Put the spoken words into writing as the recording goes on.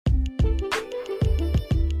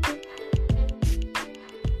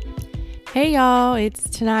Hey y'all, it's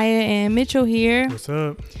Tanaya and Mitchell here, What's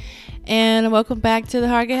up? and welcome back to the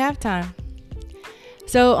Target Halftime.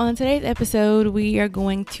 So, on today's episode, we are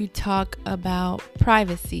going to talk about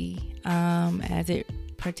privacy as it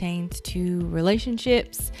pertains to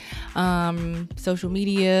relationships, social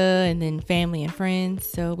media, and then family and friends.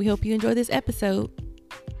 So, we hope you enjoy this episode.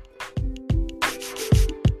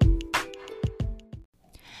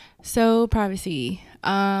 So, privacy.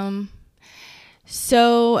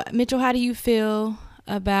 So, Mitchell, how do you feel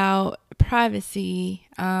about privacy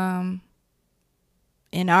in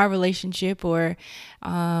our relationship or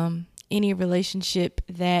any relationship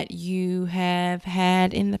that you have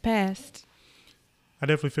had in the past? I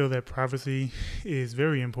definitely feel that privacy is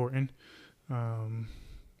very important.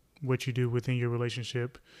 What you do within your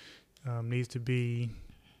relationship needs to be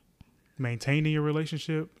maintained in your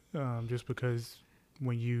relationship, just because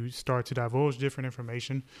when you start to divulge different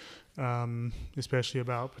information, especially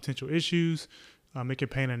about potential issues, it can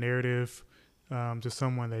paint a narrative to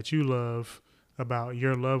someone that you love about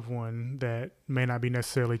your loved one that may not be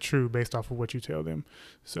necessarily true based off of what you tell them.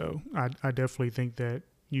 So I definitely think that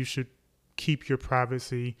you should keep your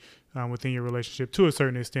privacy within your relationship to a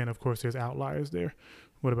certain extent. Of course, there's outliers there.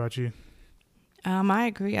 What about you? I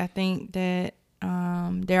agree. I think that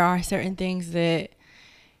there are certain things that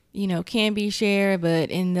can be shared,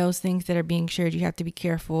 but in those things that are being shared, you have to be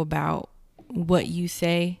careful about what you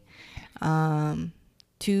say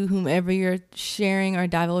to whomever you're sharing or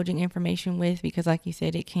divulging information with, because like you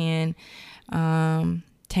said, it can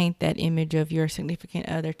taint that image of your significant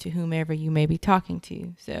other to whomever you may be talking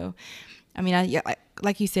to. So, I mean,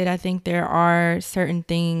 like you said, I think there are certain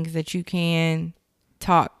things that you can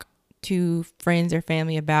talk to friends or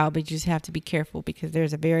family about, but you just have to be careful because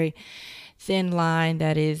there's a very thin line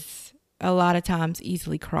that is a lot of times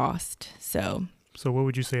easily crossed. So what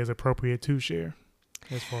would you say is appropriate to share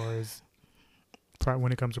as far as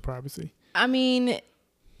when it comes to privacy? I mean,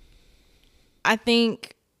 I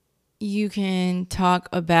think you can talk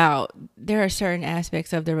about, there are certain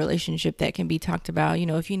aspects of the relationship that can be talked about.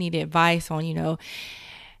 If you need advice on,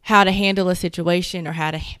 how to handle a situation or how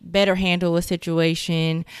to better handle a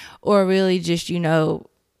situation, or really just,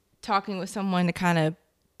 talking with someone to kind of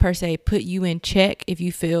per se put you in check if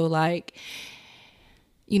you feel like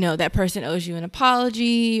that person owes you an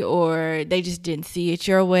apology or they just didn't see it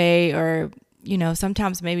your way, or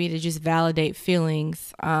sometimes maybe to just validate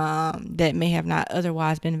feelings that may have not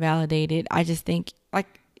otherwise been validated. I just think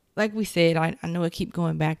like we said, I know I keep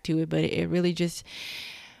going back to it, but it really just,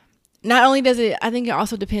 not only does it, I think it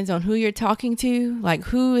also depends on who you're talking to. Like,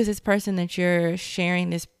 who is this person that you're sharing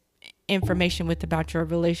this information with about your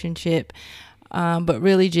relationship, but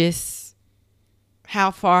really just how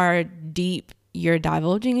far deep you're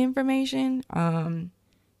divulging information.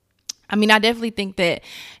 I mean, I definitely think that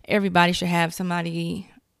everybody should have somebody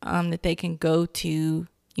that they can go to,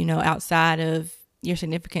 outside of your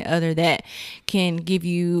significant other that can give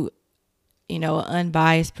you, an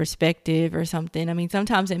unbiased perspective or something. I mean,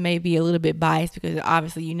 sometimes it may be a little bit biased because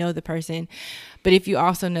obviously the person, but if you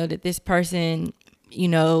also know that this person,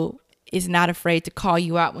 is not afraid to call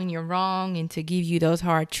you out when you're wrong and to give you those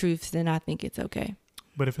hard truths, then I think it's okay.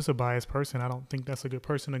 But if it's a biased person, I don't think that's a good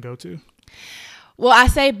person to go to. Well, I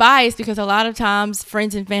say biased because a lot of times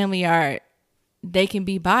friends and family they can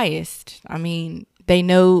be biased. I mean, they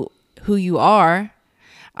know who you are.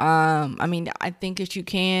 I mean, I think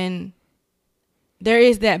that there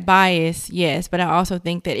is that bias, yes, but I also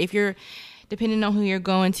think that if you're, depending on who you're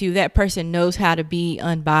going to, that person knows how to be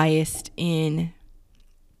unbiased in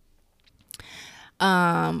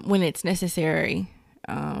when it's necessary.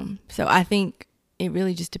 So I think it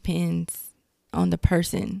really just depends on the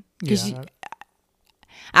person. Because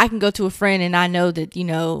I can go to a friend and I know that,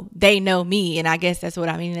 they know me. And I guess that's what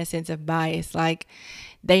I mean in a sense of bias. Like,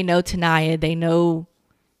 they know Tanaya, they know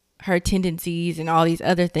her tendencies and all these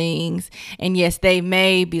other things. And yes, they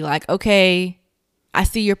may be like, okay, I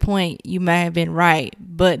see your point. You may have been right.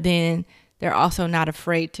 But then they're also not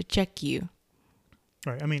afraid to check you.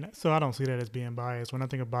 Right. I mean, so I don't see that as being biased. When I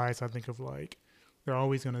think of bias, I think of like, they're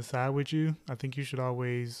always going to side with you. I think you should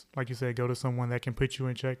always, like you said, go to someone that can put you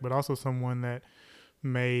in check, but also someone that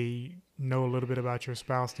may know a little bit about your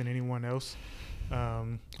spouse than anyone else.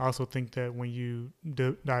 I also think that when you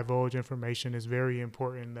divulge information, it's very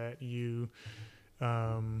important that you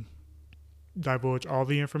divulge all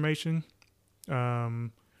the information.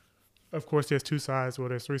 Of course, there's two sides. Well,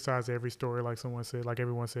 there's three sides to every story, like someone said, like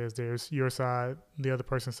everyone says. There's your side, the other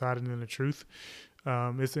person's side, and then the truth.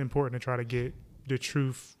 It's important to try to get the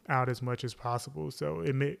truth out as much as possible. So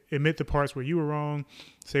admit the parts where you were wrong,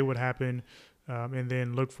 say what happened, and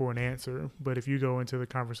then look for an answer. But if you go into the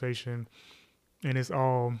conversation and it's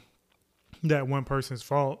all that one person's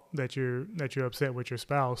fault that you're upset with your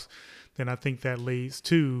spouse, then I think that leads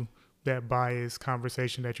to that biased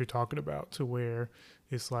conversation that you're talking about, to where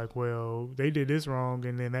it's like, well, they did this wrong,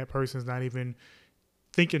 and then that person's not even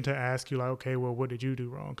thinking to ask you, like, okay, well, what did you do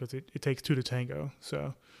wrong? Because it takes two to tango.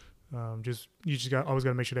 So you just always got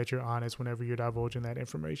to make sure that you're honest whenever you're divulging that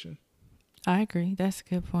information. I agree. That's a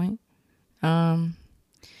good point.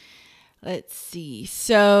 Let's see.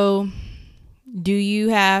 So, do you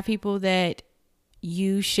have people that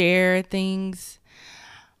you share things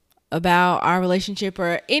about our relationship,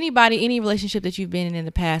 or any relationship that you've been in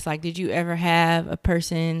the past? Like, did you ever have a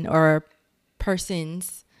person or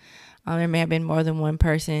persons, there may have been more than one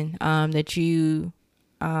person, that you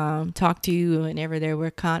talked to whenever there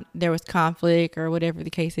was conflict or whatever the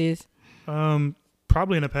case is?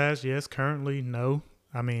 Probably in the past, yes. Currently, no.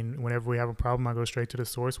 I mean, whenever we have a problem, I go straight to the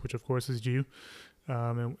source, which of course is you.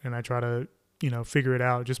 And I try to, figure it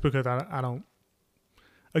out, just because I don't,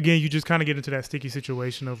 again, you just kind of get into that sticky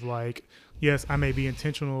situation of like, yes, I may be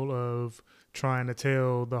intentional of trying to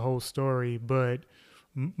tell the whole story, but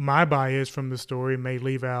my bias from the story may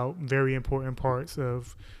leave out very important parts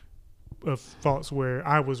of thoughts where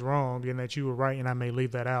I was wrong and that you were right, and I may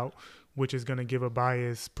leave that out, which is going to give a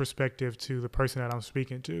biased perspective to the person that I'm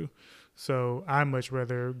speaking to. So I much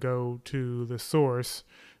rather go to the source,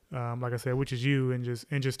 like I said, which is you,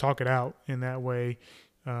 and just talk it out. In that way,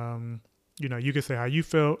 you can say how you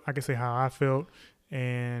felt, I can say how I felt,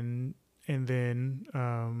 and then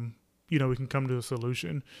we can come to a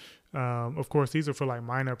solution. Of course, these are for like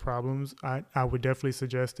minor problems. I would definitely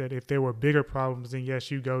suggest that if there were bigger problems, then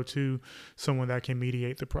yes, you go to someone that can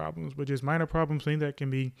mediate the problems. But just minor problems, things that can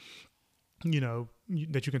be,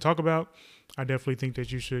 that you can talk about, I definitely think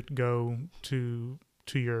that you should go to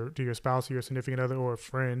your spouse or your significant other or a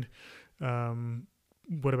friend.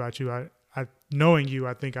 What about you? Knowing you,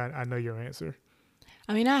 I think I know your answer.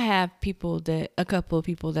 I mean, I have a couple of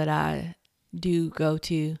people that I do go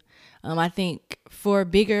to. I think for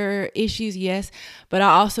bigger issues, yes, but I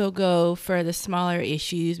also go for the smaller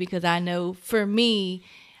issues, because I know for me,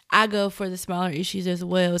 I go for the smaller issues as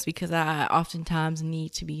well. It's because I oftentimes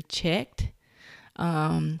need to be checked.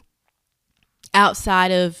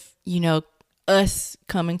 Outside of, us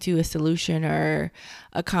coming to a solution or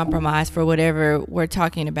a compromise for whatever we're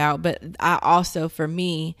talking about. But I also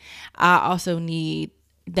need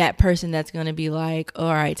that person that's going to be like,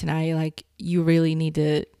 all right, tonight, like, you really need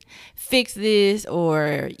to fix this,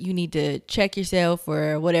 or you need to check yourself,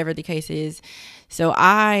 or whatever the case is. So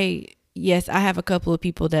I have a couple of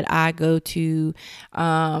people that I go to,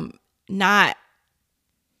 not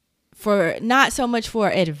so much for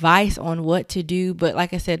advice on what to do, but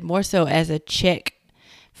like I said, more so as a check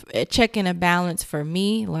and a balance for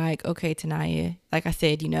me. Like, okay, Tanaya, like I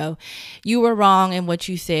said, you were wrong in what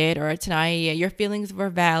you said, or Tanaya, your feelings were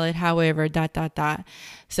valid. However, ...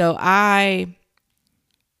 So I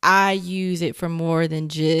use it for more than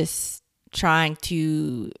just trying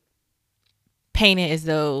to paint it as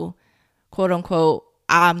though, quote unquote,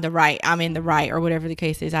 I'm in the right, or whatever the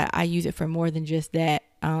case is. I use it for more than just that.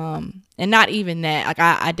 And not even that. Like,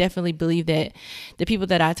 I definitely believe that the people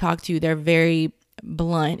that I talk to, they're very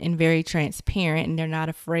blunt and very transparent, and they're not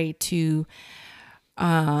afraid to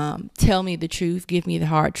tell me the truth, give me the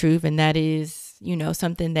hard truth. And that is,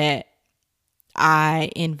 something that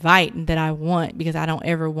I invite and that I want, because I don't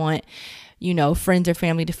ever want, friends or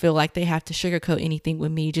family to feel like they have to sugarcoat anything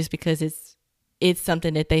with me just because it's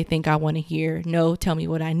something that they think I want to hear. No, tell me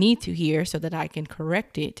what I need to hear so that I can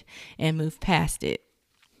correct it and move past it.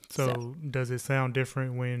 So does it sound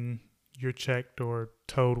different when you're checked or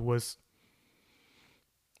told what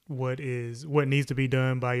needs to be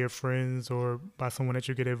done by your friends or by someone that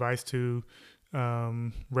you get advice to,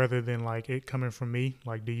 rather than like it coming from me?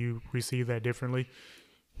 Like, do you receive that differently?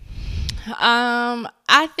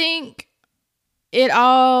 I think it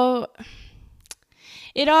all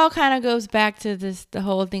kind of goes back to the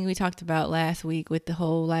whole thing we talked about last week with the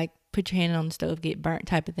whole, like, put your hand on the stove, get burnt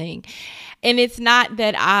type of thing. And it's not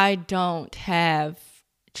that I don't have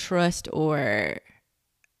trust or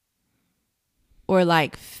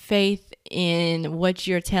like faith in what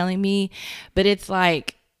you're telling me, but it's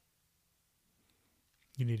like,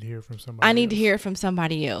 you need to hear it from somebody I need to hear it from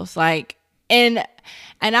somebody else. Like, and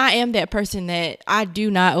I am that person that I do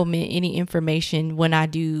not omit any information when I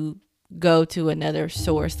do go to another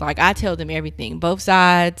source. Like, I tell them everything, both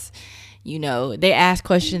sides. They ask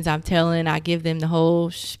questions, I give them the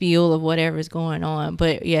whole spiel of whatever's going on.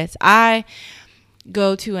 But yes, I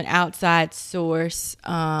go to an outside source,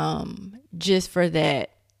 just for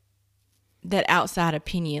that that outside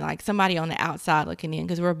opinion, like somebody on the outside looking in,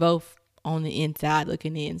 because we're both on the inside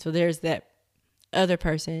looking in. So there's that other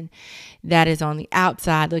person that is on the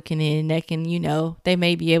outside looking in that can, they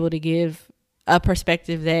may be able to give a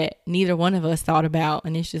perspective that neither one of us thought about.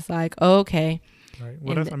 And it's just like, oh, okay. Right.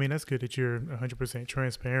 Well, that's good that you're 100%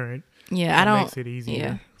 transparent. Yeah, That makes it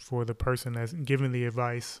easier for the person that's giving the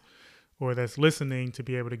advice or that's listening to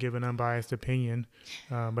be able to give an unbiased opinion.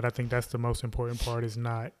 But I think that's the most important part, is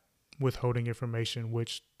not withholding information,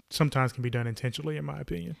 which sometimes can be done intentionally, in my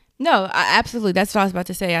opinion. No, absolutely. That's what I was about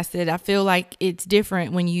to say. I said, I feel like it's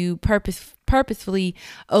different when you purposefully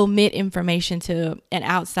omit information to an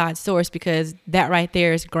outside source, because that right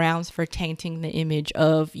there is grounds for tainting the image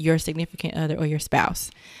of your significant other or your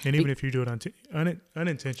spouse. And even if you do it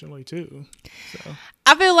unintentionally too. So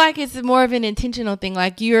I feel like it's more of an intentional thing.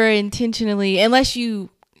 Like you're intentionally, unless you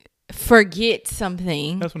forget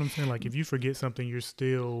something. That's what I'm saying. Like if you forget something,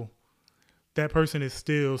 that person is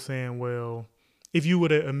still saying, well, if you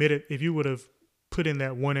would have put in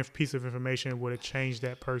that one piece of information, it would have changed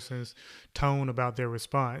that person's tone about their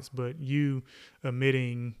response. But you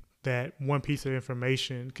omitting that one piece of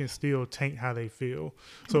information can still taint how they feel.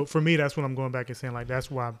 So for me, that's what I'm going back and saying, like,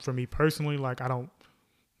 that's why for me personally, like,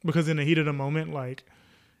 because in the heat of the moment, like,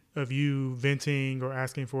 of you venting or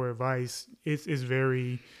asking for advice, it's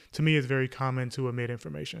very common to omit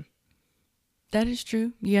information. That is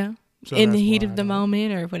true. Yeah. So in the heat of the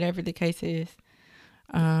moment or whatever the case is.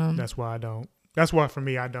 That's why I don't. That's why for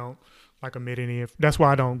me, I don't like omit any. That's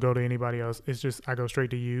why I don't go to anybody else. It's just I go straight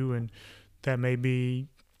to you, and that may be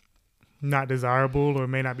not desirable or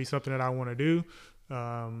may not be something that I want to do.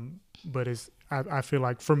 But I feel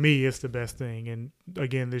like for me, it's the best thing. And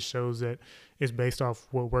again, this shows that it's based off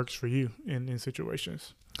what works for you in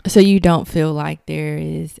situations. So you don't feel like there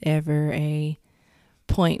is ever a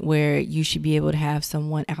point where you should be able to have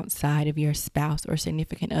someone outside of your spouse or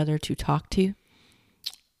significant other to talk to?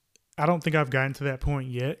 I don't think I've gotten to that point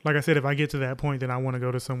yet. Like I said, if I get to that point, then I want to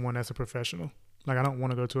go to someone that's a professional. Like I don't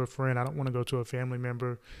want to go to a friend. I don't want to go to a family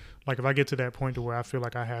member. Like if I get to that point to where I feel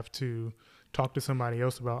like I have to talk to somebody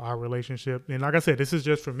else about our relationship, and like I said, this is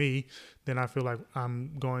just for me, then I feel like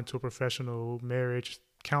I'm going to a professional marriage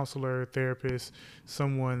counselor, therapist,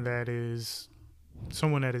 someone that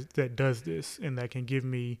does this and that can give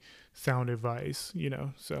me sound advice,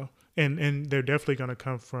 so and they're definitely going to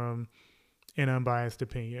come from an unbiased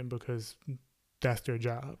opinion because that's their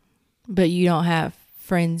job. But you don't have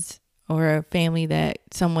friends or a family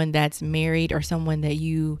someone that's married or someone that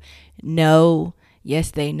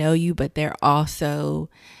yes, they know you, but they also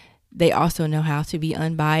know how to be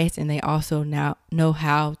unbiased, and they also now know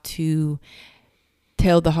how to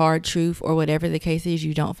tell the hard truth or whatever the case is.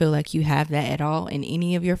 You don't feel like you have that at all in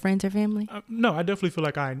any of your friends or family? No, I definitely feel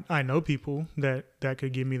like I know people that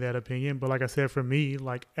could give me that opinion. But like I said, for me,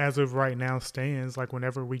 like as of right now stands, like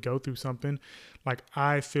whenever we go through something, like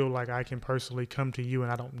I feel like I can personally come to you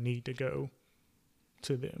and I don't need to go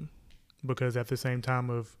to them, because at the same time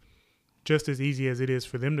of just as easy as it is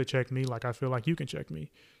for them to check me, like I feel like you can check me.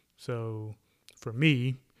 So for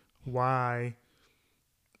me, why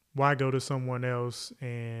go to someone else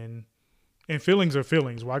and feelings are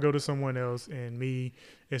feelings. Why go to someone else and me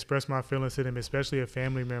express my feelings to them, especially a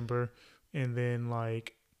family member, and then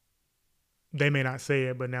like they may not say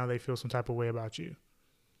it, but now they feel some type of way about you.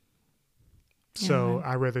 So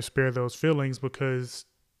I'd rather spare those feelings, because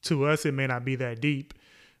to us it may not be that deep,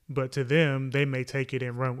 but to them they may take it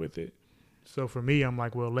and run with it. So for me, I'm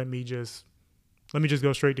like, well, let me just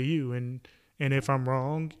go straight to you, and if I'm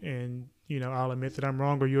wrong, and I'll admit that I'm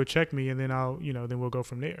wrong, or you'll check me, and then then we'll go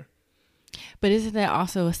from there. But isn't that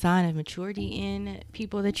also a sign of maturity in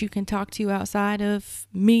people that you can talk to outside of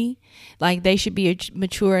me? Like they should be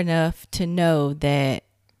mature enough to know that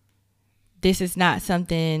this is not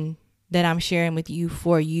something that I'm sharing with you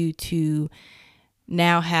for you to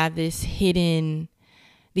now have these hidden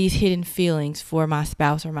feelings for my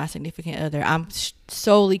spouse or my significant other. I'm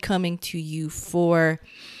solely coming to you for,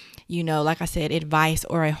 like I said, advice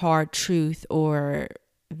or a hard truth or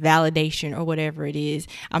validation or whatever it is.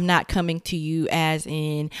 I'm not coming to you as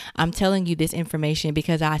in I'm telling you this information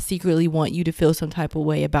because I secretly want you to feel some type of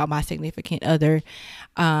way about my significant other.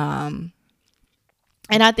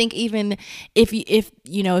 And I think even if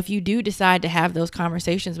you do decide to have those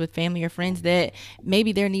conversations with family or friends, that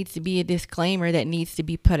maybe there needs to be a disclaimer that needs to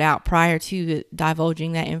be put out prior to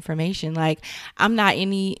divulging that information. Like I'm not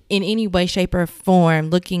in any way, shape, or form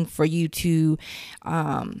looking for you to,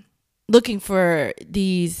 looking for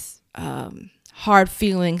these, hard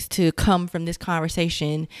feelings to come from this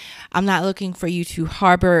conversation. I'm not looking for you to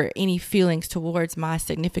harbor any feelings towards my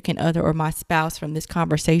significant other or my spouse from this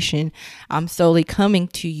conversation. I'm solely coming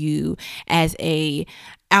to you as a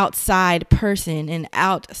outside person, an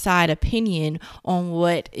outside opinion on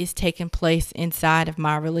what is taking place inside of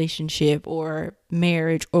my relationship or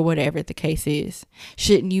marriage or whatever the case is.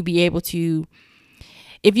 Shouldn't you be able to,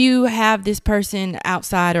 if you have this person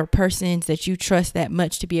outside or persons that you trust that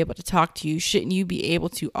much to be able to talk to you, shouldn't you be able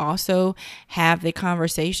to also have the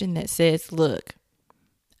conversation that says, look,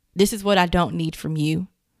 this is what I don't need from you.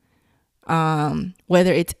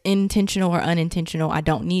 Whether it's intentional or unintentional, I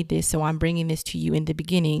don't need this. So I'm bringing this to you in the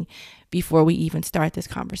beginning before we even start this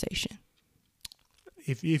conversation.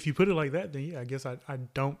 If you put it like that, then yeah, I guess I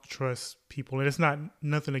don't trust people. And it's not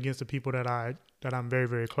nothing against the people that I'm very,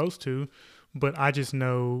 very close to, but I just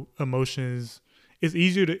know emotions. It's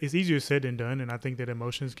easier said than done, and I think that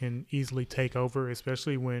emotions can easily take over,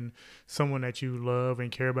 especially when someone that you love and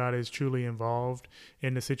care about is truly involved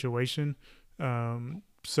in the situation.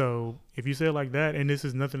 So if you say it like that, and this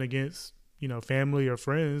is nothing against, family or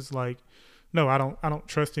friends, like, no, I don't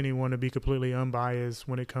trust anyone to be completely unbiased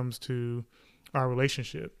when it comes to our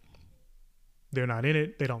relationship. They're not in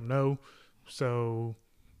it. They don't know. So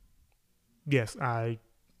yes,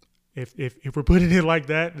 if we're putting it like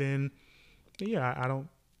that, then yeah,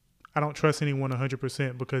 I don't trust anyone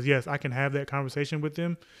 100%, because yes, I can have that conversation with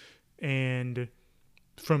them, and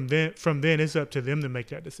from then it's up to them to make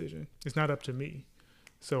that decision. It's not up to me.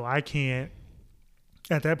 So at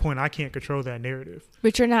that point, I can't control that narrative.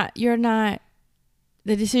 But you're not,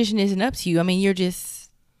 the decision isn't up to you. I mean, you're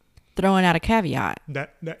just throwing out a caveat. And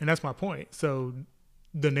that's my point. So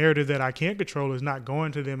the narrative that I can't control is not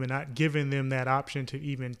going to them and not giving them that option to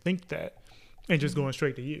even think that, and just going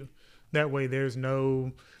straight to you. That way there's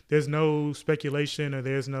no speculation, or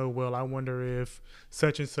there's no, well, I wonder if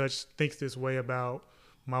such and such thinks this way about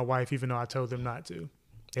my wife, even though I told them not to.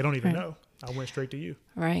 They don't even know. I went straight to you.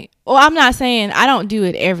 Right. Well, I'm not saying I don't do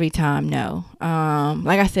it every time. No.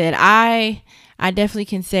 Like I said, I definitely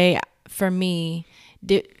can say for me,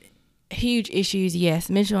 huge issues. Yes.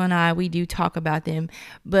 Mitchell and I, we do talk about them,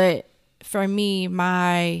 but for me,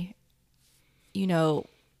 my,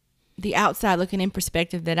 the outside looking in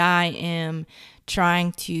perspective that I am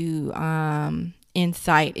trying to,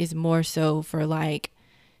 insight is more so for like,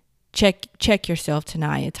 check yourself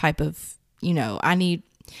tonight, a type of,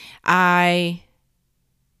 I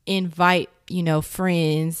invite,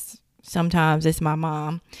 friends, sometimes it's my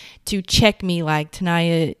mom, to check me like,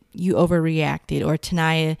 Tanaya, you overreacted, or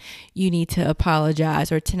Tanaya, you need to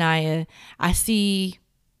apologize, or Tanaya, I see,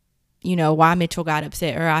 why Mitchell got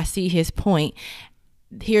upset, or I see his point.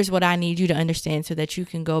 Here's what I need you to understand so that you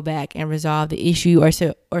can go back and resolve the issue,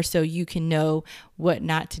 or so you can know what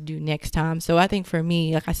not to do next time. So I think for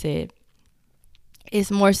me, like I said,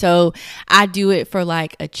 it's more so I do it for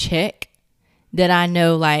like a check, that I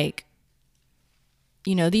know, like,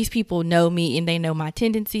 these people know me and they know my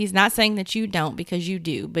tendencies. Not saying that you don't, because you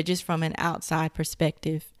do, but just from an outside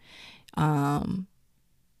perspective,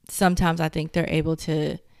 sometimes I think they're able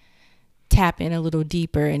to tap in a little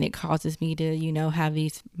deeper, and it causes me to, have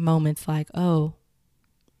these moments like, oh,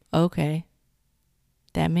 okay,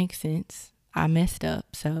 that makes sense. I messed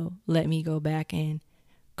up. So let me go back and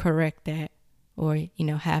correct that, or,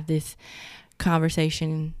 have this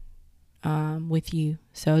conversation with you.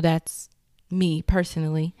 So that's me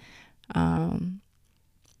personally.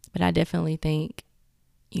 But I definitely think,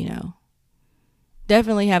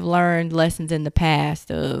 definitely have learned lessons in the past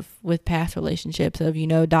with past relationships of,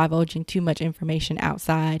 divulging too much information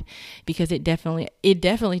outside, because it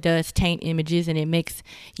definitely does taint images, and it makes,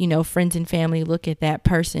 friends and family look at that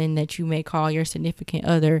person that you may call your significant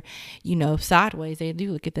other, sideways. They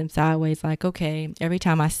do look at them sideways, like, okay, every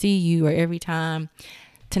time I see you, or every time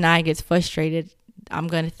Tanaya gets frustrated, I'm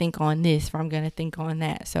going to think on this, or I'm going to think on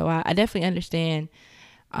that. So I definitely understand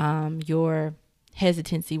your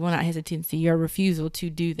hesitancy. Well, not hesitancy, your refusal to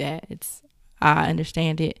do that. I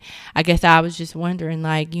understand it. I guess I was just wondering,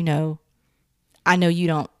 like, I know you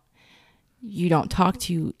don't talk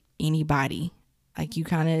to anybody. Like, you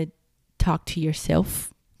kind of talk to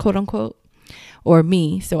yourself, quote unquote, or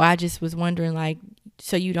me. So I just was wondering, like,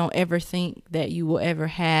 so you don't ever think that you will ever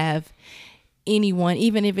have anyone,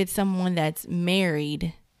 even if it's someone that's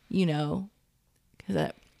married, because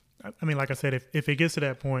I mean, like I said, if it gets to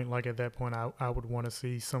that point, like at that point, I would want to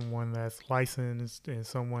see someone that's licensed, and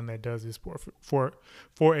someone that does this for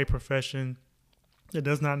a profession, that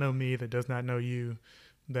does not know me, that does not know you,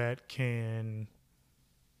 that can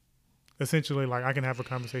essentially, like, I can have a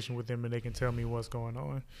conversation with them and they can tell me what's going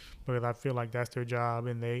on, because I feel like that's their job,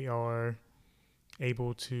 and they are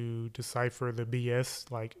able to decipher the BS.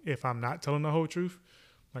 Like if I'm not telling the whole truth,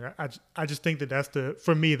 like I just think that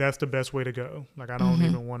for me, that's the best way to go. Like I don't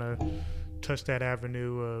even want to touch that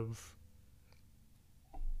avenue of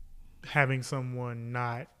having someone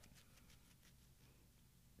not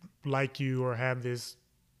like you or have this,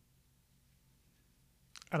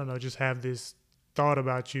 I don't know, just have this thought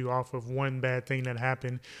about you off of one bad thing that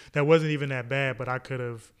happened that wasn't even that bad, but I could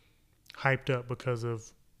have hyped up because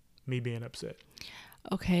of me being upset.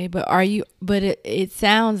 Okay, but it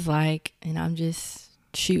sounds like, and I'm just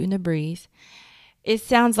shooting the breeze, it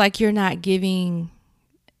sounds like you're not giving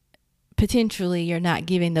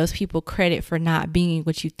those people credit for not being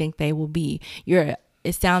what you think they will be.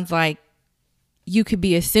 It sounds like you could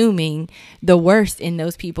be assuming the worst in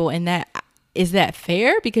those people, and is that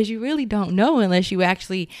fair? Because you really don't know unless you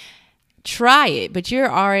actually try it. But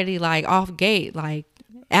you're already like off gate, like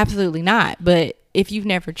absolutely not. But if you've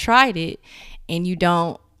never tried it and you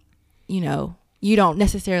don't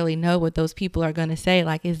necessarily know what those people are going to say,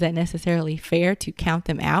 like, is that necessarily fair to count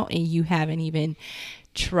them out and you haven't even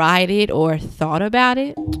tried it or thought about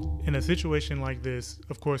it? In a situation like this,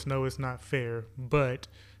 of course, no, it's not fair. But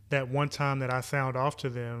that one time that I sound off to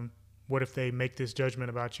them, what if they make this judgment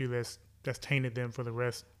about you that's tainted them for the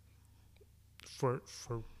rest, for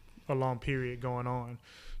a long period going on?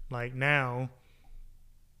 Like now,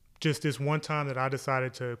 just this one time that I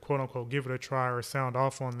decided to quote unquote give it a try or sound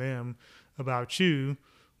off on them about you,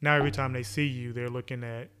 now every time they see you, they're looking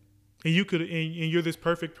at, and you're this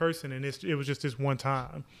perfect person, and it was just this one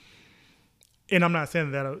time. And I'm not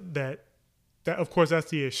saying that of course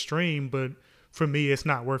that's the extreme, but for me, it's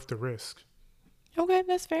not worth the risk. Okay,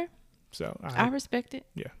 that's fair. So I respect it.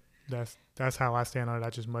 Yeah, that's how I stand on it. I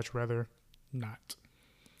just much rather not.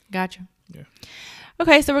 Gotcha. Yeah.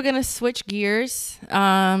 Okay, so we're gonna switch gears.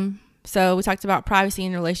 So we talked about privacy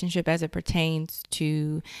in a relationship as it pertains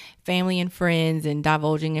to family and friends and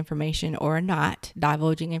divulging information or not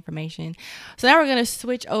divulging information. So now we're going to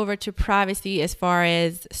switch over to privacy as far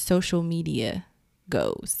as social media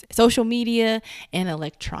goes. Social media and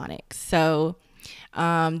electronics. So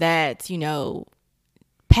that's,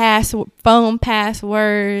 phone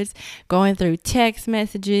passwords, going through text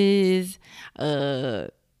messages,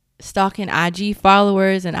 stalking IG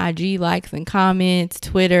followers and IG likes and comments,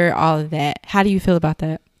 Twitter, all of that. How do you feel about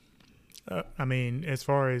that? I mean, as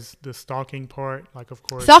far as the stalking part, like, of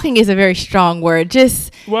course, stalking is a very strong word.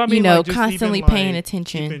 Just, just constantly even, paying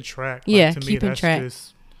attention. Keeping track. Yeah, to me, keeping track.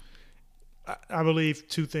 I believe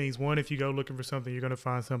two things. One, if you go looking for something, you're going to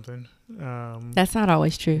find something. That's not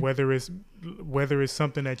always true. Whether it's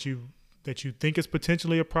something that you think is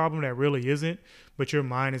potentially a problem that really isn't, but your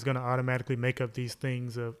mind is going to automatically make up these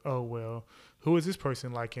things of, oh, well, who is this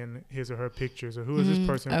person liking his or her pictures, or who is this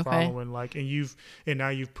person following, like, and now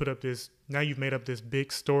you've made up this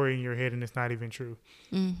big story in your head, and it's not even true.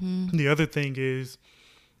 Mm-hmm. The other thing is,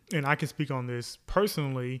 and I can speak on this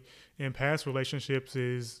personally in past relationships,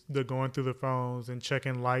 is the going through the phones and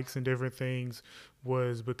checking likes and different things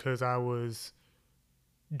was because I was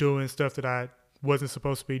doing stuff that I wasn't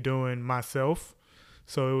supposed to be doing myself.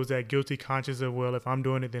 So it was that guilty conscience of, well, if I'm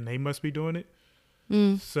doing it, then they must be doing it.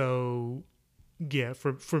 So yeah,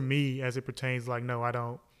 for me, as it pertains, like, no, I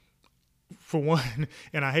don't. For one,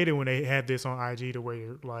 and I hate it when they had this on IG to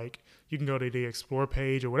where, like, you can go to the explore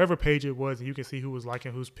page or whatever page it was and you can see who was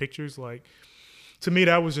liking whose pictures. Like, to me,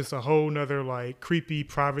 that was just a whole nother, like, creepy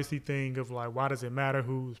privacy thing of, like, why does it matter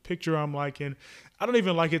whose picture I'm liking? I don't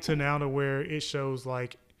even like it to now to where it shows,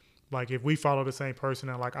 like if we follow the same person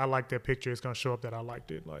and, like, I like their picture, it's going to show up that I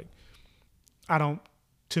liked it. Like,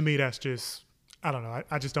 to me, that's just, I don't know.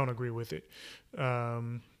 I just don't agree with it.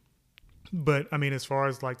 But I mean, as far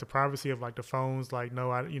as, like, the privacy of, like, the phones, like,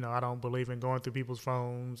 no, I don't believe in going through people's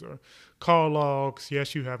phones or call logs.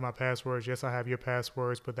 Yes, you have my passwords. Yes, I have your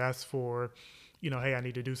passwords, but that's for, hey, I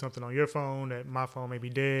need to do something on your phone that my phone may be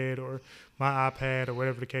dead, or my iPad, or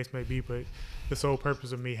whatever the case may be. But the sole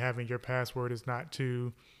purpose of me having your password is not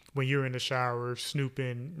to, when you're in the shower, snoop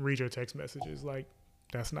and read your text messages. Like,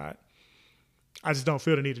 that's not, I just don't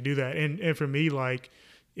feel the need to do that. And for me, like,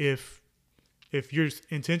 if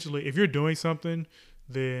you're doing something,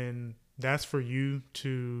 then that's for you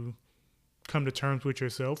to come to terms with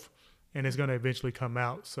yourself, and it's going to eventually come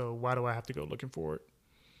out. So why do I have to go looking for it?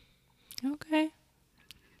 Okay.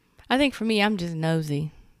 I think for me, I'm just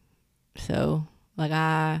nosy. So, like,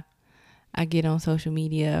 I get on social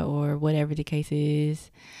media or whatever the case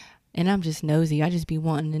is, and I'm just nosy. I just be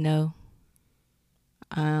wanting to know.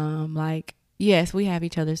 Like, yes, we have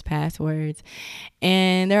each other's passwords.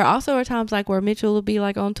 And there also are times, like, where Mitchell will be,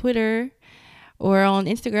 like, on Twitter or on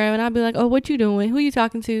Instagram, and I'll be like, oh, what you doing? Who you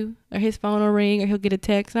talking to? Or his phone will ring, or he'll get a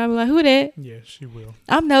text, and I'll be like, who that? Yeah, she will.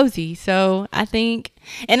 I'm nosy, so I think,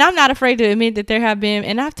 and I'm not afraid to admit that there have been,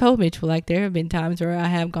 and I've told Mitchell, like, there have been times where I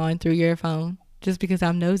have gone through your phone just because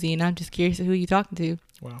I'm nosy, and I'm just curious who you talking to.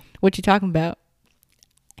 Wow. What you talking about?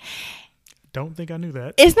 Don't think I knew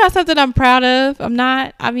that. It's not something I'm proud of. I'm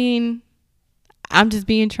not. I mean, I'm just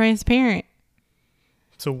being transparent.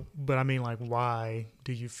 So, but I mean, like, why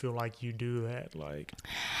do you feel like you do that? Like,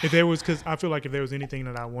 if there was, because I feel like if there was anything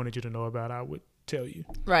that I wanted you to know about, I would tell you.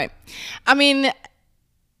 Right. I mean, I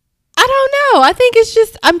don't know. I think it's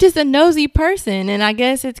just, I'm just a nosy person. And I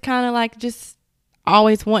guess it's kind of like just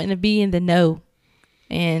always wanting to be in the know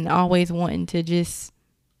and always wanting to just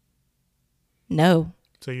know.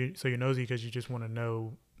 So you're nosy because you just want to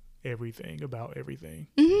know everything about everything.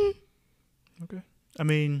 Mm-hmm. Okay. I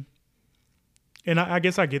mean, and I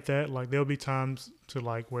guess I get that. Like, there'll be times to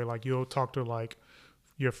like where like you'll talk to like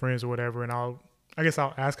your friends or whatever, and I guess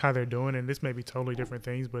I'll ask how they're doing, and this may be totally different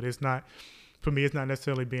things, but it's not, for me, it's not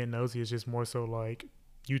necessarily being nosy. It's just more so like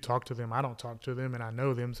you talk to them, I don't talk to them, and I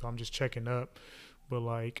know them, so I'm just checking up. But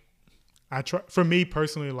like, I try, for me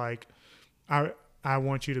personally, like I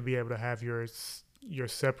want you to be able to have your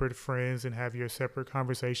separate friends and have your separate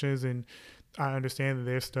conversations, and I understand that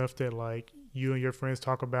there's stuff that like you and your friends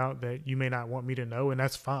talk about that you may not want me to know, and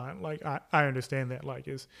that's fine. Like I understand that, like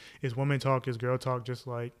it's woman talk, it's girl talk, just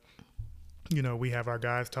like, you know, we have our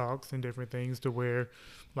guys talks and different things to where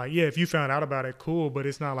like, yeah, if you found out about it, cool, but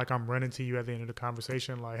it's not like I'm running to you at the end of the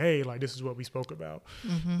conversation like, hey, like this is what we spoke about.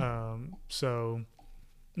 Mm-hmm. So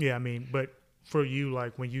yeah, I mean, but for you,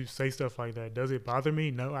 like when you say stuff like that, does it bother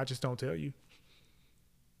me? No, I just don't tell you.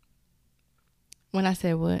 When I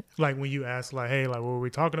said what? Like when you ask, like, hey, like, what were we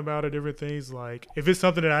talking about or different things? Like, if it's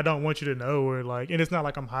something that I don't want you to know, or like, and it's not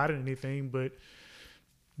like I'm hiding anything, but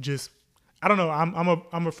just, I don't know.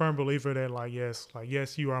 I'm a firm believer that like,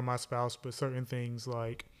 yes, you are my spouse, but certain things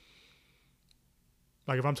like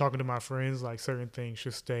if I'm talking to my friends, like certain things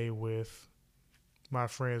should stay with my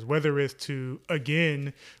friends, whether it's to,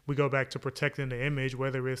 again, we go back to protecting the image,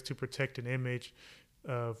 whether it's to protect an image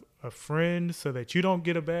of a friend so that you don't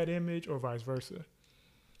get a bad image or vice versa.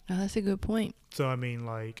 Oh, that's a good point. So, I mean,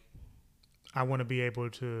 like, I want to be able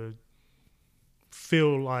to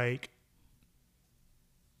feel like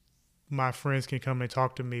my friends can come and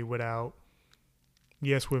talk to me without,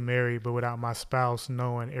 yes, we're married, but without my spouse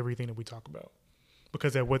knowing everything that we talk about.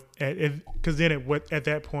 Because at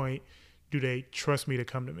that point, do they trust me to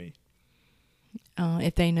come to me?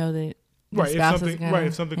 If they know that right,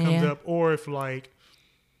 if something comes up, or if like,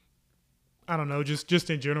 I don't know, just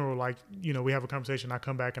in general, like, you know, we have a conversation, I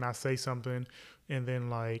come back and I say something, and then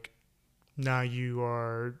like, now you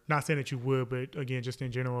are not saying that you would, but again, just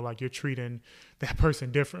in general, like you're treating that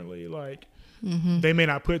person differently. Like they may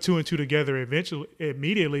not put two and two together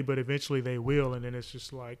immediately, but eventually they will. And then it's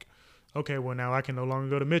just like, okay, well now I can no longer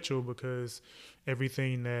go to Mitchell because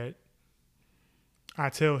everything that I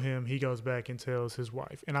tell him, he goes back and tells his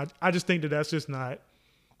wife. And I just think that that's just not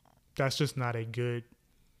a good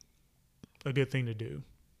thing to do.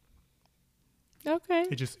 Okay.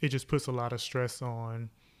 It just puts a lot of stress on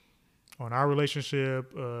our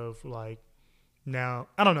relationship of like, now,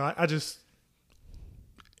 I don't know.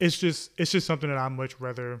 It's just something that I much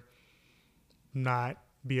rather not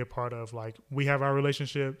be a part of. Like, we have our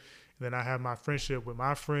relationship, then I have my friendship with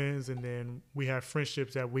my friends, and then we have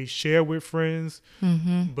friendships that we share with friends.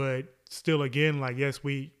 Mm-hmm. But still, again, like, yes,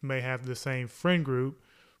 we may have the same friend group,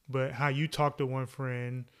 but how you talk to one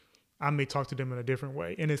friend, I may talk to them in a different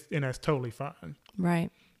way, and that's totally fine. Right.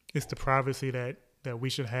 It's the privacy that we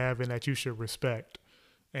should have and that you should respect.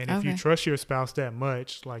 And if you trust your spouse that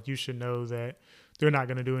much, like, you should know that they're not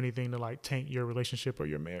going to do anything to like taint your relationship or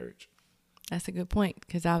your marriage. That's a good point,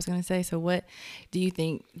 because I was going to say, so what do you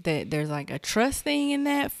think that there's like a trust thing in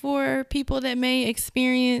that for people that may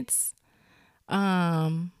experience, you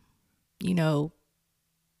know,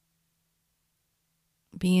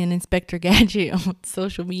 being Inspector Gadget on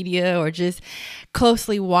social media, or just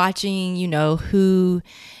closely watching, you know, who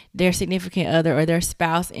their significant other or their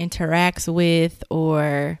spouse interacts with,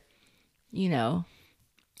 or, you know,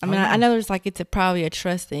 I mean, I know there's like, probably a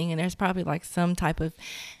trust thing, and there's probably like some type of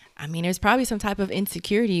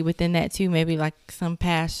insecurity within that too. Maybe like some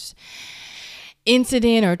past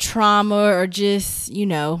incident or trauma, or just, you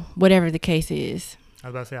know, whatever the case is. I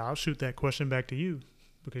was about to say, I'll shoot that question back to you,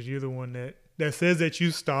 because you're the one that says that you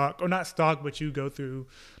stalk, or not stalk, but you go through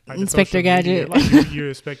like Inspector Gadget. Like you're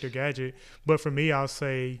Inspector Gadget. But for me, I'll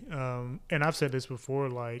say, and I've said this before,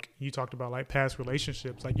 like you talked about like past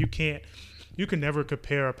relationships. Like you can never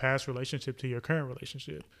compare a past relationship to your current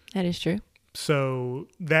relationship. That is true. So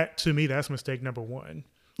that, to me, that's mistake number one.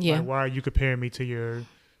 Yeah. Like, why are you comparing me to your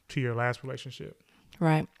last relationship?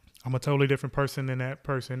 Right. I'm a totally different person than that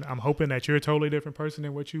person. I'm hoping that you're a totally different person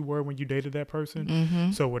than what you were when you dated that person.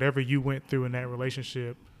 Mm-hmm. So whatever you went through in that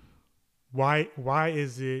relationship, why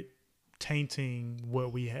is it tainting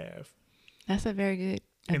what we have? That's a very good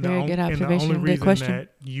And good observation. And the only Good reason question. that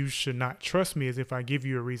you should not trust me is if I give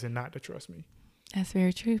you a reason not to trust me. That's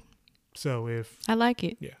very true. So I like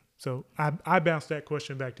it. Yeah. So I bounced that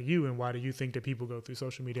question back to you. And why do you think that people go through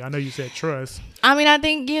social media? I know you said trust. I mean, I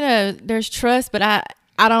think, there's trust, but I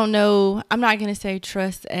don't know. I'm not going to say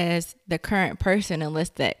trust as the current person unless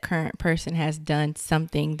that current person has done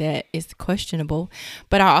something that is questionable.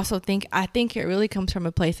 But I think it really comes from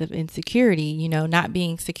a place of insecurity, not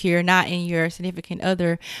being secure, not in your significant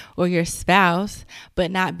other or your spouse,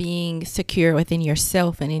 but not being secure within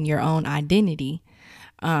yourself and in your own identity.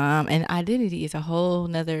 And identity is a whole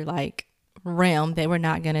nother realm that we're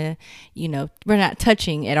not gonna, we're not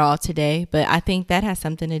touching at all today. But I think that has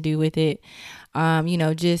something to do with it.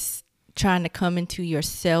 Just trying to come into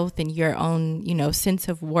yourself and your own, sense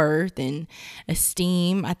of worth and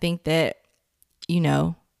esteem. I think that,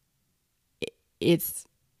 it's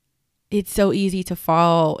so easy to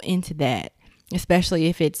fall into that, especially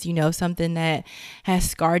if it's, something that has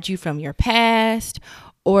scarred you from your past,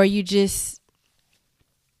 or you just,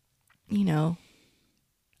 I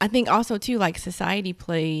think also too, society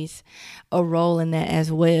plays a role in that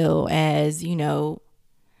as well as,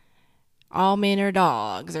 all men are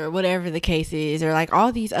dogs or whatever the case is, or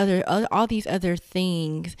all these other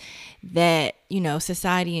things that,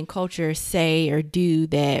 society and culture say or do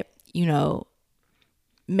that,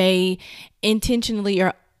 may intentionally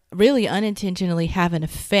or really unintentionally have an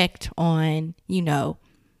effect on,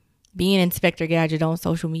 being Inspector Gadget on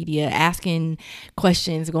social media, asking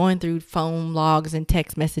questions, going through phone logs and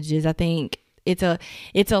text messages. I think it's a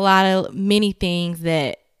lot of many things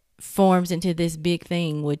that forms into this big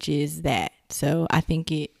thing, which is that. So I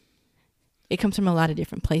think it comes from a lot of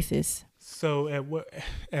different places. So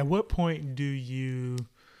at what point do you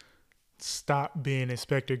stop being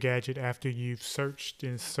Inspector Gadget after you've searched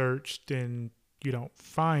and you don't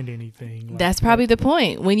find anything? That's probably the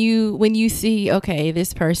point. When you see, okay,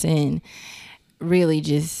 this person really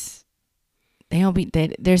just,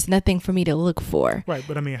 there's nothing for me to look for. Right.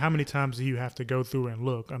 But I mean, how many times do you have to go through and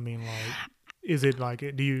look? I mean, is it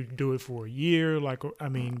do you do it for a year?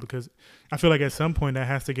 Because I feel like at some point that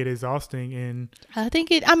has to get exhausting. And I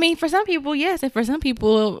think for some people, yes. And for some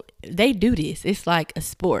people, they do this. It's like a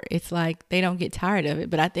sport. It's like they don't get tired of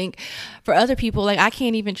it. But I think for other people, I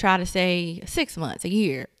can't even try to say 6 months, a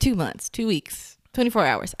year, 2 months, 2 weeks, 24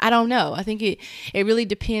 hours. I don't know. I think it really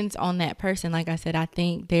depends on that person. Like I said, I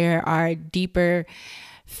think there are deeper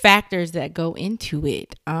factors that go into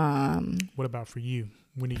it. What about for you?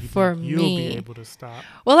 When do you for think you'll be able to stop?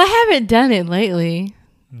 Well, I haven't done it lately,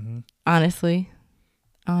 honestly.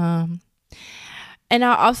 And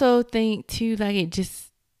I also think too, I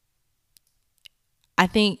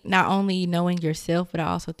think not only knowing yourself, but I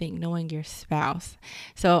also think knowing your spouse.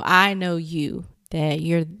 So I know that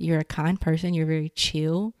you're a kind person. You're very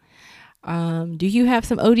chill. Do you have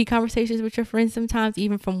some OD conversations with your friends sometimes?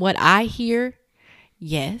 Even from what I hear,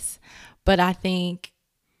 yes. But I think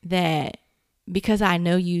that because I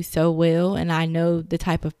know you so well and I know the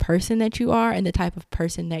type of person that you are and the type of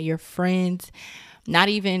person that your friends, not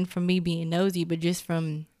even from me being nosy, but just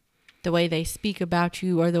from the way they speak about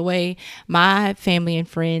you or the way my family and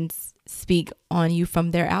friends speak on you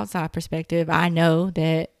from their outside perspective, I know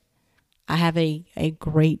that I have a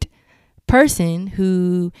great person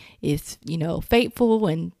who is, faithful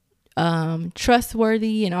and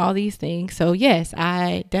trustworthy and all these things. So yes,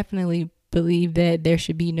 I definitely believe that there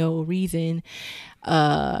should be no reason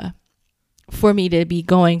for me to be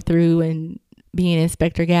going through and being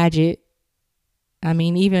Inspector Gadget. I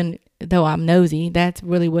mean, even though I'm nosy, that's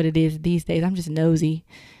really what it is these days. I'm just nosy.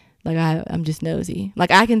 I'm just nosy.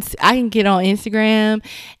 I can get on Instagram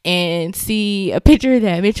and see a picture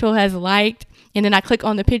that Mitchell has liked, and then I click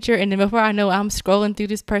on the picture, and then before I know, I'm scrolling through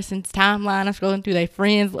this person's timeline. I'm scrolling through their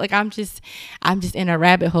friends. I'm just in a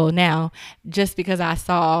rabbit hole now, just because I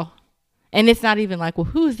saw. And it's not even well,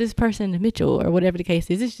 who is this person, Mitchell, or whatever the case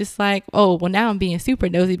is. It's just oh, well, now I'm being super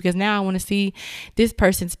nosy because now I want to see this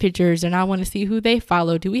person's pictures and I want to see who they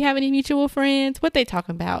follow. Do we have any mutual friends? What they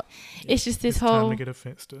talking about? It's just this whole. Time to get a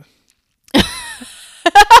Finsta.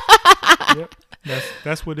 Yep,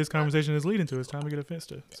 that's what this conversation is leading to. It's time to get a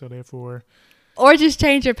Finsta. So therefore. Or just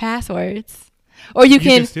change your passwords, or you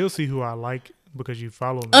can still see who I like. Because you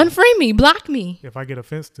follow me. Unfriend me, block me. If I get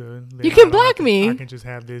offense to, you can block me. I can just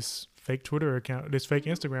have this fake Twitter account, this fake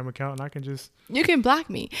Instagram account, and I can just you can block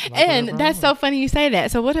me. Block And that's so funny you say that.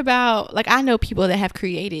 So what about, like, I know people that have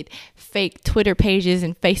created fake Twitter pages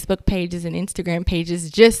and Facebook pages and Instagram pages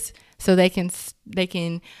just so they can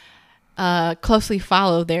closely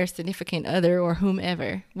follow their significant other or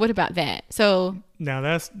whomever. What about that? So now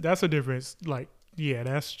that's a difference. Like, yeah,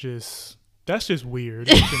 that's just weird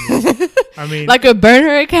to me. I mean, like a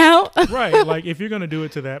burner account. Right. Like, if you're going to do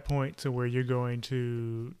it to that point to where you're going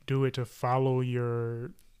to do it to follow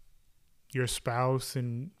your spouse,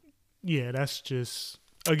 and yeah, that's just,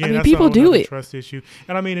 again, I mean, that's people a whole do nother it. trust issue.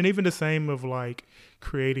 And I mean, and even the same of like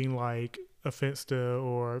creating like a Finsta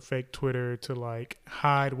or fake Twitter to like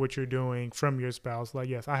hide what you're doing from your spouse. Like,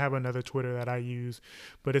 yes, I have another Twitter that I use,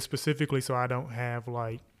 but it's specifically so I don't have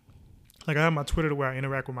like I have my Twitter to where I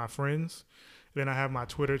interact with my friends. Then I have my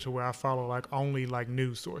Twitter to where I follow like only like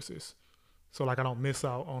news sources. So like I don't miss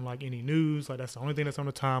out on like any news. Like that's the only thing that's on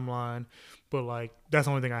the timeline. But like that's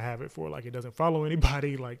the only thing I have it for. Like it doesn't follow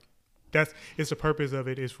anybody. Like it's the purpose of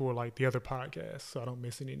it is for like the other podcasts. So I don't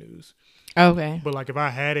miss any news. Okay. But like if I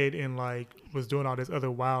had it and like was doing all this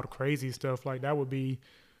other wild, crazy stuff, like that's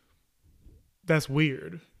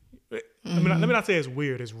weird. I mean, let me not say it's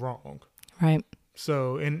weird. It's wrong. Right.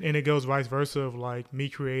 So, and it goes vice versa of like me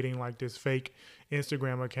creating like this fake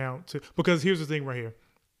Instagram account because here's the thing right here.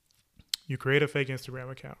 You create a fake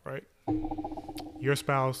Instagram account, right? Your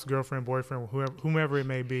spouse, girlfriend, boyfriend, whomever it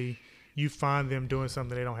may be, you find them doing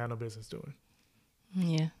something they don't have no business doing.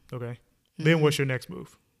 Yeah. Okay. Then what's your next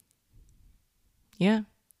move? Yeah.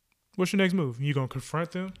 What's your next move? You going to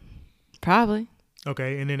confront them? Probably.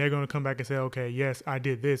 Okay. And then they're going to come back and say, okay, yes, I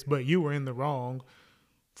did this, but you were in the wrong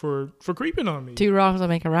for creeping on me. Two wrongs don't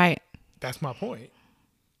make a right. That's my point.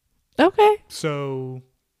 Okay. So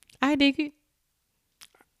I dig it.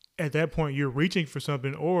 At that point, you're reaching for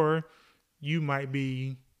something, or you might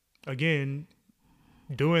be, again,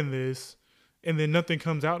 doing this, and then nothing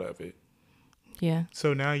comes out of it. Yeah.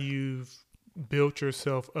 So now you've built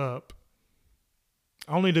yourself up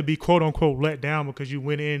only to be quote unquote let down because you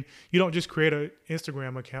went in. You don't just create a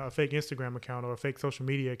Instagram account, a fake Instagram account or a fake social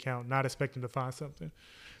media account, not expecting to find something.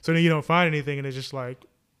 So then you don't find anything, and it's just like,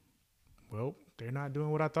 well, they're not doing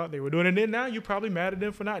what I thought they were doing. And then now you're probably mad at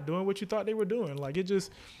them for not doing what you thought they were doing. Like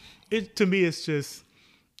to me, it's just,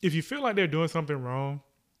 if you feel like they're doing something wrong,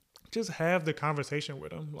 just have the conversation with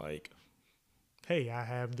them. Like, hey, I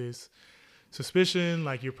have this suspicion,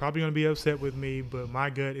 like you're probably going to be upset with me, but my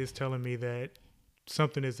gut is telling me that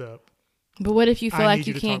something is up. But what if you feel like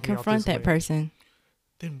you can't confront that person?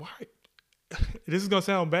 Then why? This is going to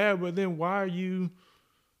sound bad, but then why are you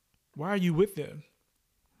with them?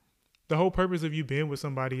 The whole purpose of you being with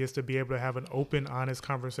somebody is to be able to have an open, honest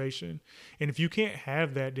conversation. And if you can't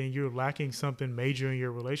have that, then you're lacking something major in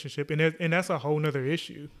your relationship. And that's a whole nother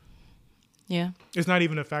issue. Yeah. It's not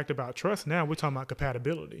even a fact about trust now. We're talking about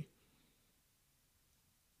compatibility.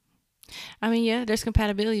 I mean, yeah, there's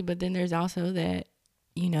compatibility, but then there's also that,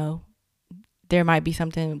 there might be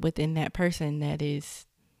something within that person that is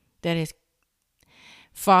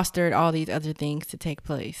fostered all these other things to take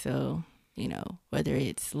place. So, whether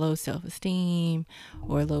it's low self-esteem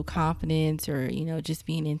or low confidence or, just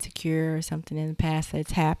being insecure or something in the past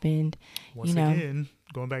that's happened. Once again,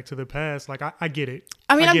 going back to the past, like I get it.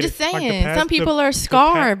 I mean, I'm just saying, some people are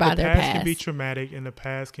scarred by their past. The past can be traumatic, and the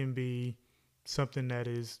past can be something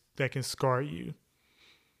that can scar you.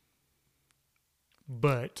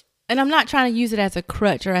 And I'm not trying to use it as a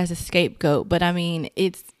crutch or as a scapegoat, but I mean,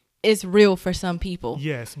 it's real for some people.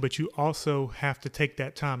 Yes, but you also have to take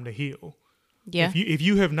that time to heal. Yeah. If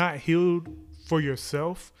you have not healed for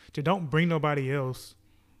yourself, then don't bring nobody else.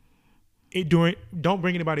 Don't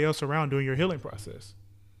bring anybody else around during your healing process.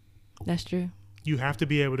 That's true. You have to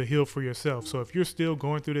be able to heal for yourself. So if you're still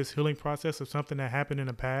going through this healing process of something that happened in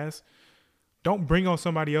the past, don't bring on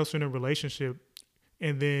somebody else in a relationship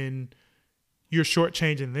and then you're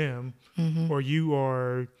shortchanging them, or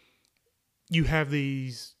you have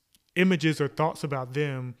these images or thoughts about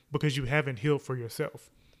them because you haven't healed for yourself.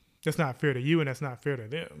 That's not fair to you, and that's not fair to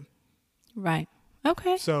them. Right.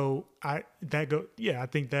 Okay. So I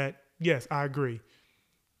think that, yes, I agree.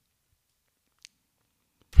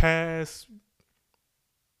 Past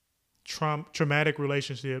traumatic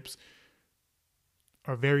relationships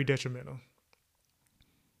are very detrimental.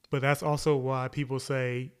 But that's also why people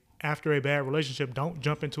say after a bad relationship, don't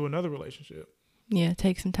jump into another relationship. Yeah,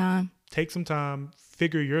 take some time. Take some time,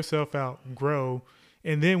 figure yourself out, grow,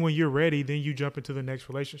 and then when you're ready, then you jump into the next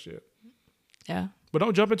relationship. Yeah. But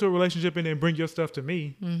don't jump into a relationship and then bring your stuff to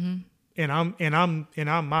me. Mm-hmm. And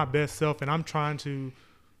I'm my best self, and I'm trying to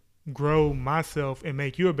grow myself and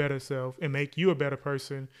make you a better self and make you a better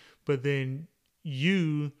person. but then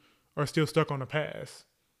you are still stuck on the past.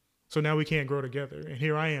 So now we can't grow together. And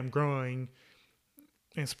here I am growing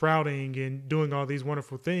and sprouting and doing all these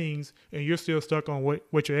wonderful things, and you're still stuck on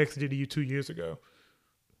what your ex did to you 2 years ago.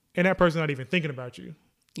 And that person's not even thinking about you.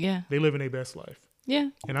 Yeah. They living their best life. Yeah.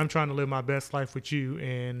 And I'm trying to live my best life with you,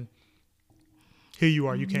 and here you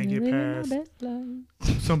are. You can't get past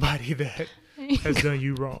somebody that has done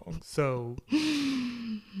you wrong. So,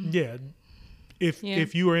 yeah.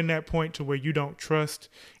 If you are in that point to where you don't trust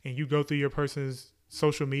and you go through your person's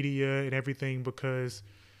social media and everything because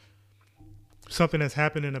something has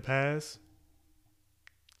happened in the past,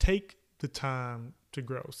 take the time to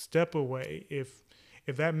grow. Step away. If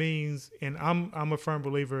that means, and I'm a firm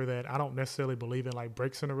believer that I don't necessarily believe in like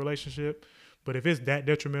breaks in a relationship, but if it's that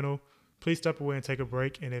detrimental, please step away and take a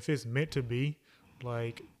break. And if it's meant to be,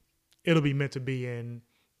 like, it'll be meant to be, and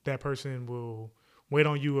that person will wait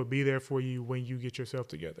on you or be there for you when you get yourself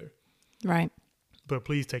together. Right. But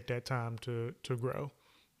please take that time to grow,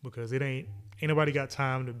 because ain't nobody got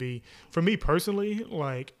time to be, for me personally,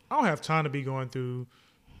 like, I don't have time to be going through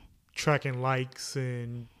tracking likes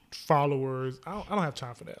and followers. I don't have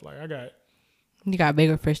time for that. Like, you got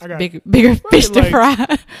bigger fish, bigger right, fish to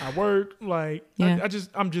fry. I work, like, yeah.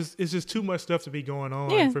 it's just too much stuff to be going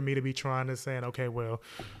on for me to be trying to say, okay, well,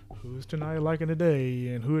 who's Tanaya liking today?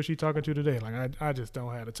 And who is she talking to today? Like, I just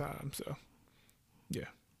don't have the time. So, yeah.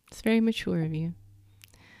 It's very mature of you.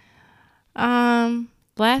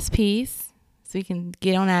 Last piece, so we can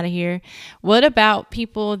get on out of here. What about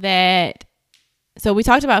people that, so we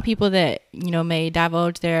talked about people that, may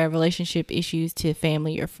divulge their relationship issues to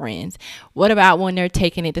family or friends. What about when they're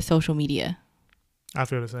taking it to social media? I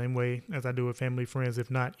feel the same way as I do with family, friends,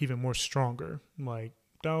 if not even more stronger. Like,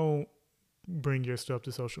 don't bring your stuff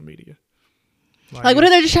to social media. Like what if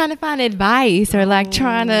they're just trying to find advice or like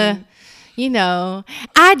trying to,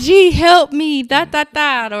 IG help me,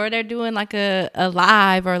 or they're doing like a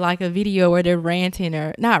live or like a video where they're ranting,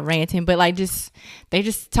 or not ranting, but like they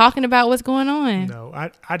just talking about what's going on. No,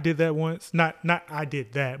 I did that once. Not I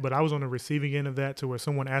did that, but I was on the receiving end of that, to where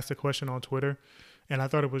someone asked a question on Twitter, and I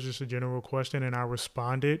thought it was just a general question, and I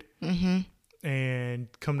responded. Mm-hmm. And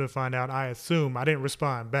come to find out, I didn't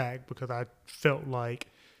respond back because I felt like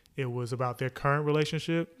it was about their current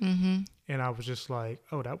relationship. Mm-hmm. And I was just like,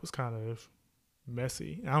 oh, that was kind of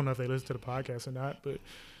messy. I don't know if they listened to the podcast or not, but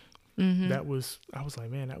I was like,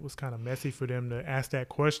 man, that was kind of messy for them to ask that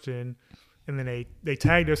question. And then they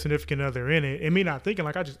tagged their significant other in it, and me not thinking,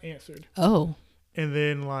 like, I just answered. Oh. And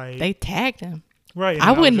then, like, they tagged him. Right.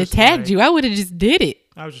 I wouldn't have tagged you. I would have just did it.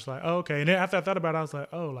 I was just like, oh, okay. And then after I thought about it, I was like,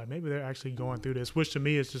 oh, like, maybe they're actually going through this, which to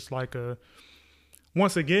me is just like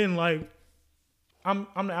once again, like, I'm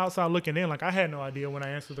the outside looking in. Like, I had no idea when I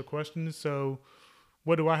answered the question. So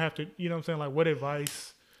what do I have to, you know what I'm saying? Like, what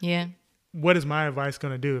advice? Yeah. What is my advice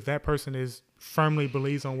going to do? If that person is firmly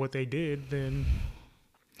believes on what they did, then.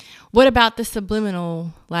 What about the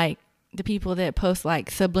subliminal, like the people that post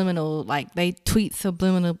like subliminal, like they tweet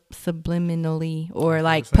subliminally or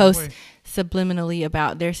like post subliminally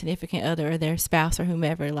about their significant other or their spouse or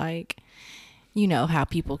whomever, like, how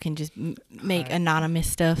people can just make anonymous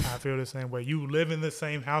stuff. I feel the same way. You live in the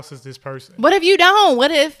same house as this person. What if you don't? What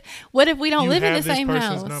if we don't live in the same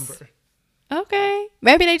house? Number. Okay.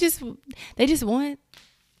 Maybe they just want,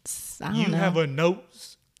 I don't know. You have a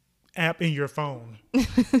notes app in your phone.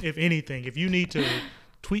 If anything, if you need to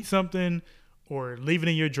tweet something or leave it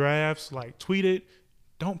in your drafts, like, tweet it,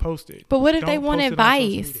 don't post it. But what if they want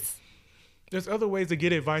advice? There's other ways to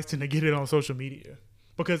get advice than to get it on social media.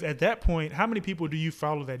 Because at that point, how many people do you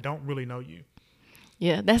follow that don't really know you?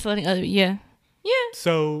 Yeah, that's letting other, yeah.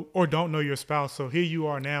 So, or don't know your spouse. So here you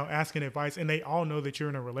are now asking advice, and they all know that you're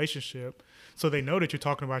in a relationship. So they know that you're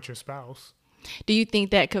talking about your spouse. Do you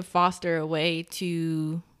think that could foster a way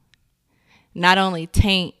to not only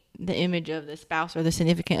taint the image of the spouse or the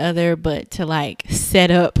significant other, but to like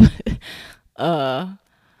set up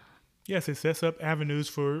yes, it sets up avenues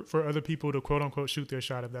for other people to quote unquote shoot their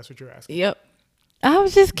shot, if that's what you're asking. Yep. I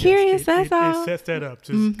was just curious. That's all. It sets that up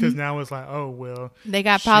because now it's like, oh, well, they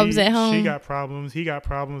got problems at home. She got problems. He got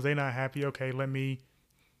problems. They not happy. Okay, let me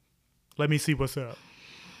see what's up.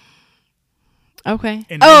 Okay.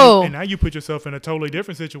 And now you put yourself in a totally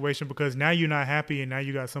different situation, because now you're not happy, and now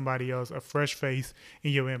you got somebody else, a fresh face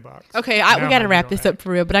in your inbox. Okay, we got to wrap this up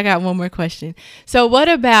for real, but I got one more question. So what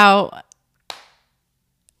about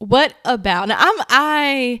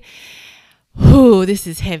now? This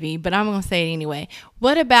is heavy, but I'm going to say it anyway.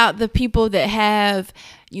 What about the people that have,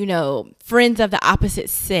 friends of the opposite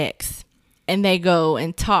sex, and they go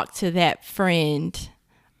and talk to that friend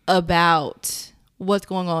about what's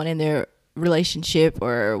going on in their relationship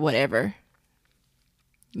or whatever,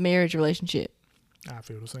 marriage relationship? I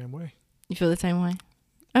feel the same way. You feel the same way?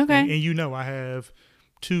 Okay. And you know, I have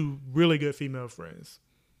 2 really good female friends.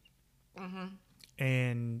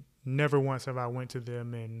 And never once have I went to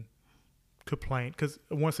them and complained. Because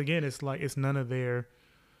once again, it's like it's none of their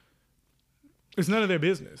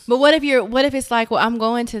business. But what if it's like, well, I'm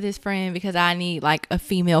going to this friend because I need like a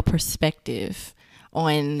female perspective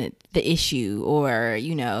on the issue, or,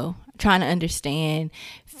 you know, trying to understand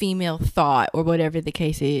female thought or whatever the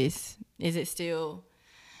case is. Is it still,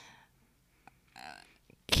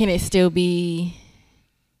 can it still be?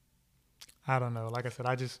 I don't know. Like I said,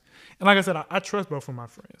 I trust both of my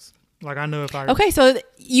friends. Like, I know if I... Okay, so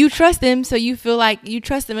you trust them, so you feel like you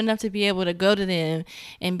trust them enough to be able to go to them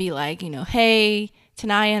and be like, you know, hey,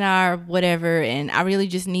 Tanaya and I are whatever, and I really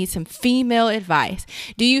just need some female advice.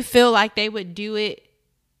 Do you feel like they would do it?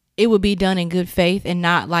 It would be done in good faith and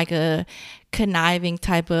not like a conniving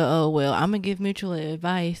type of, oh, well, I'm going to give mutual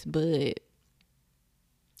advice, but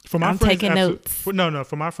for my I'm friends, taking notes. No,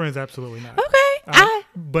 for my friends, absolutely not. Okay.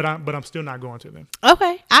 But I'm still not going to them.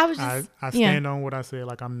 Okay. I stand on what I said.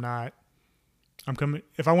 Like, I'm coming.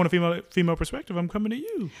 If I want a female perspective, I'm coming to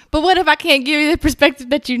you. But what if I can't give you the perspective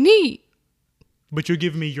that you need? But you're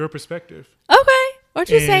giving me your perspective. Okay. What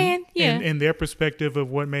you're saying. Yeah. And their perspective of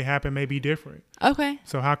what may happen may be different. Okay.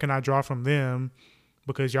 So how can I draw from them?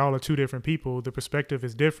 Because y'all are 2 different people. The perspective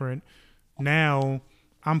is different. Now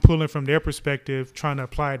I'm pulling from their perspective, trying to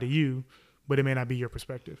apply it to you, but it may not be your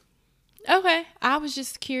perspective. Okay. I was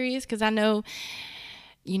just curious because I know,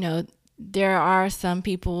 you know, there are some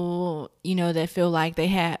people, you know, that feel like they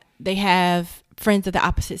have friends of the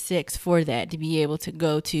opposite sex for that, to be able to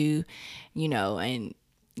go to, you know, and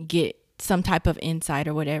get some type of insight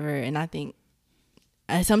or whatever. And I think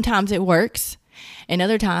sometimes it works and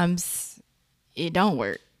other times it don't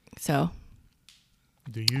work. So.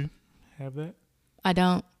 Do you have that? I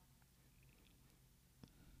don't.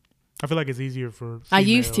 I feel like it's easier for females. I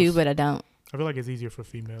used to, but I don't. I feel like it's easier for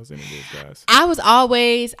females than it is guys. I will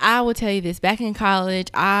tell you this, back in college,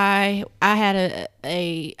 I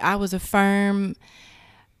was a firm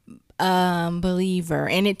believer,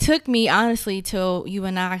 and it took me honestly till you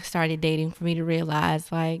and I started dating for me to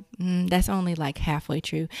realize like that's only like halfway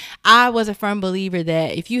true. I was a firm believer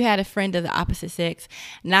that if you had a friend of the opposite sex,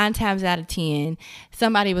 9 times out of 10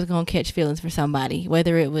 somebody was going to catch feelings for somebody,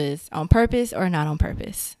 whether it was on purpose or not on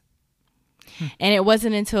purpose. And it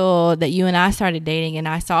wasn't until that you and I started dating and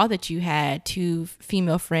I saw that you had 2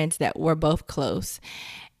 female friends that were both close,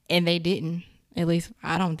 and they didn't. At least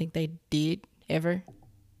I don't think they did ever.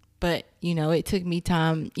 But, you know, it took me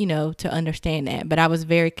time, you know, to understand that. But I was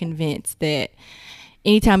very convinced that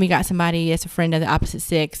anytime you got somebody that's a friend of the opposite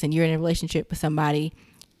sex and you're in a relationship with somebody,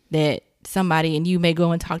 and you may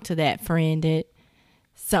go and talk to that friend, that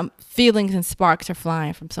some feelings and sparks are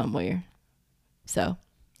flying from somewhere. So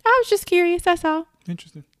I was just curious. That's all.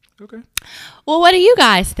 Interesting. Okay. Well, what do you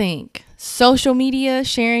guys think? Social media,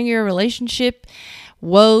 sharing your relationship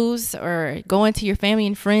woes, or going to your family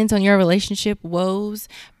and friends on your relationship woes,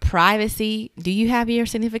 privacy. Do you have your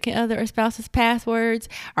significant other or spouse's passwords?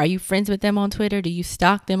 Are you friends with them on Twitter? Do you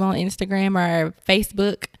stalk them on Instagram or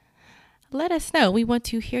Facebook? Let us know. We want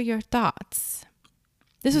to hear your thoughts.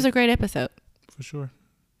 This was a great episode. For sure.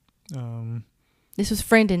 This was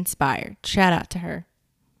friend inspired. Shout out to her.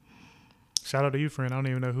 Shout out to you, friend. I don't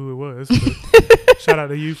even know who it was. But shout out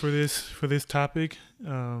to you for this topic.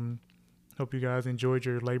 Hope you guys enjoyed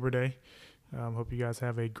your Labor Day. Hope you guys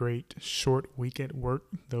have a great short week at work.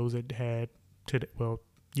 Those that had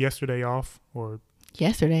yesterday off, or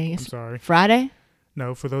yesterday. I'm sorry, Friday.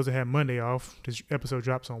 No, for those that had Monday off. This episode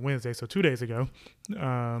drops on Wednesday, so 2 days ago.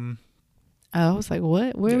 I was like,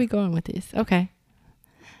 what? Where are we going with this? Okay.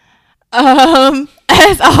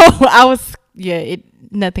 As always,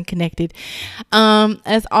 nothing connected.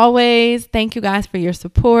 As always, thank you guys for your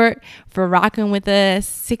support, for rocking with us.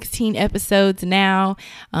 16 episodes now.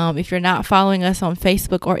 If you're not following us on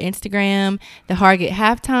Facebook or Instagram, the Target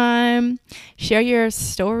Halftime, share your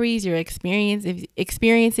stories, your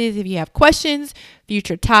experiences. If you have questions,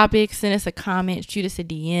 future topics, send us a comment, shoot us a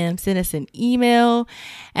DM, send us an email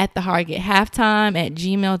at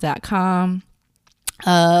thetargethalftime@gmail.com.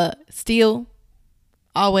 Still,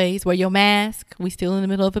 always wear your mask. We still in the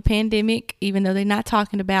middle of a pandemic, even though they're not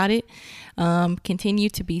talking about it. Continue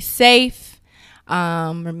to be safe.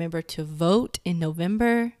 Remember to vote in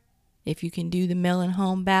November. If you can do the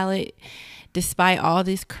mail-in-home ballot, despite all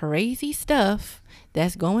this crazy stuff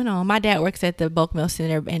that's going on. My dad works at the bulk mail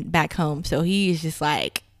center and back home, so he is just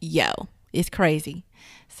like, yo, it's crazy.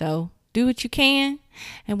 So do what you can,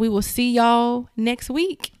 and we will see y'all next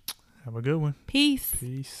week. Have a good one. Peace.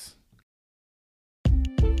 Peace.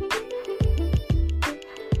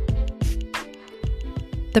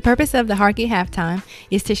 The purpose of the Heartgate Halftime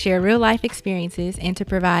is to share real life experiences and to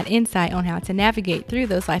provide insight on how to navigate through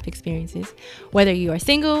those life experiences, whether you are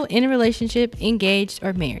single, in a relationship, engaged,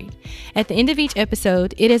 or married. At the end of each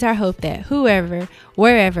episode, it is our hope that whoever,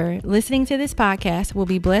 wherever, listening to this podcast will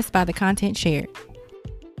be blessed by the content shared.